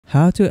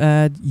how to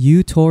add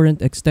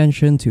uTorrent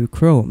extension to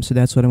Chrome. So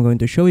that's what I'm going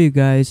to show you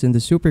guys in the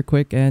super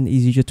quick and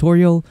easy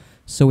tutorial.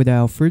 So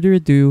without further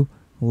ado,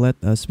 let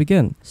us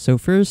begin. So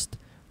first,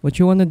 what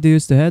you want to do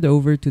is to head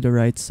over to the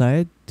right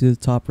side, to the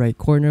top right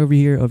corner over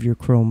here of your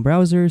Chrome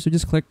browser. So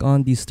just click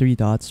on these three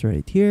dots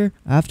right here.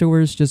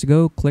 Afterwards, just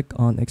go click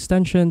on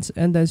extensions,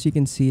 and as you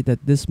can see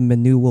that this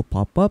menu will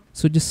pop up.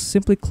 So just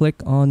simply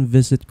click on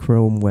Visit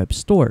Chrome Web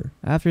Store.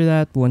 After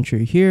that, once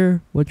you're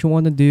here, what you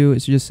want to do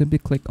is just simply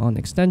click on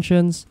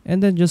extensions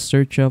and then just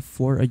search up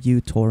for a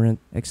uTorrent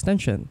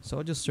extension. So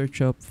I'll just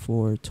search up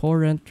for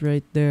torrent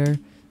right there.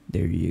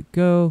 There you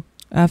go.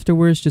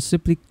 Afterwards, just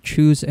simply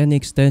choose any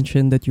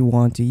extension that you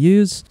want to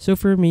use. So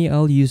for me,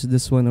 I'll use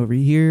this one over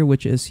here,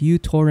 which is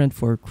uTorrent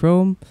for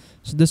Chrome.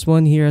 So this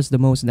one here has the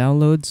most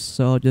downloads,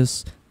 so I'll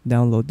just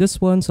download this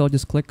one. So I'll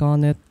just click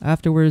on it.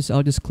 Afterwards,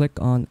 I'll just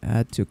click on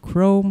Add to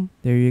Chrome.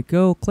 There you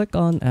go. Click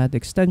on Add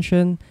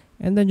Extension,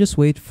 and then just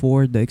wait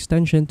for the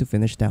extension to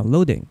finish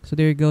downloading. So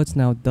there you go, it's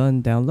now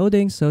done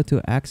downloading. So to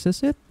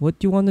access it, what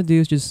you want to do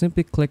is just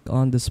simply click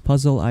on this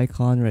puzzle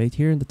icon right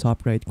here in the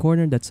top right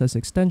corner that says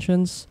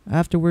extensions.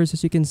 Afterwards,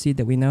 as you can see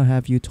that we now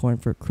have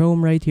uTorrent for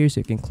Chrome right here, so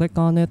you can click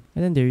on it,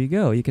 and then there you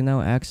go, you can now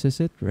access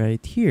it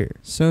right here.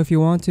 So if you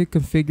want to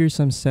configure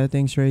some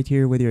settings right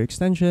here with your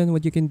extension,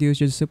 what you can do is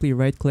just simply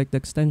right click the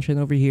extension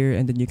over here,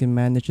 and then you can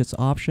manage its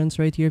options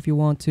right here if you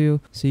want to.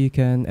 So you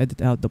can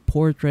edit out the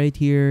port right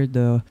here,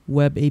 the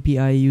web API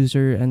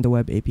user, and the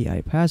web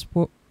API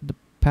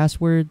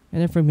password,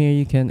 and then from here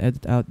you can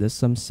edit out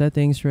some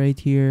settings right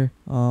here.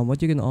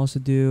 What you can also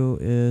do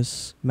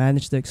is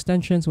manage the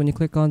extensions. When you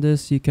click on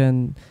this, you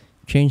can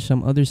change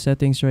some other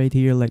settings right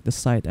here, like the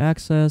site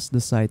access, the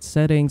site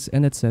settings,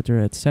 and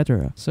etc,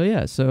 etc. So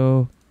yeah,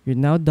 so you're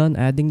now done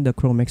adding the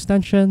Chrome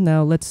extension.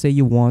 Now let's say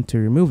you want to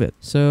remove it.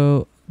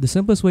 So the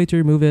simplest way to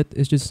remove it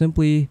is just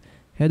simply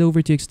head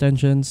over to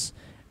extensions,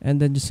 and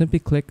then just simply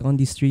click on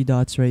these three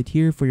dots right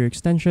here for your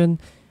extension.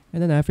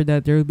 And then after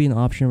that, there will be an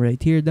option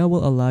right here that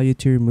will allow you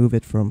to remove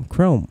it from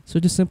Chrome. So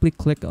just simply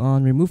click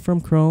on Remove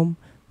from Chrome,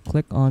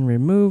 click on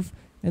Remove,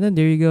 and then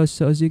there you go.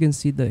 So as you can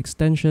see, the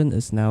extension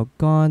is now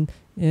gone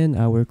in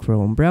our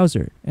Chrome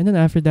browser. And then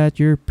after that,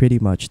 you're pretty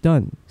much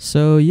done.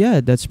 So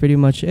yeah, that's pretty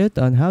much it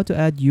on how to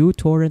add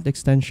uTorrent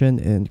extension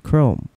in Chrome.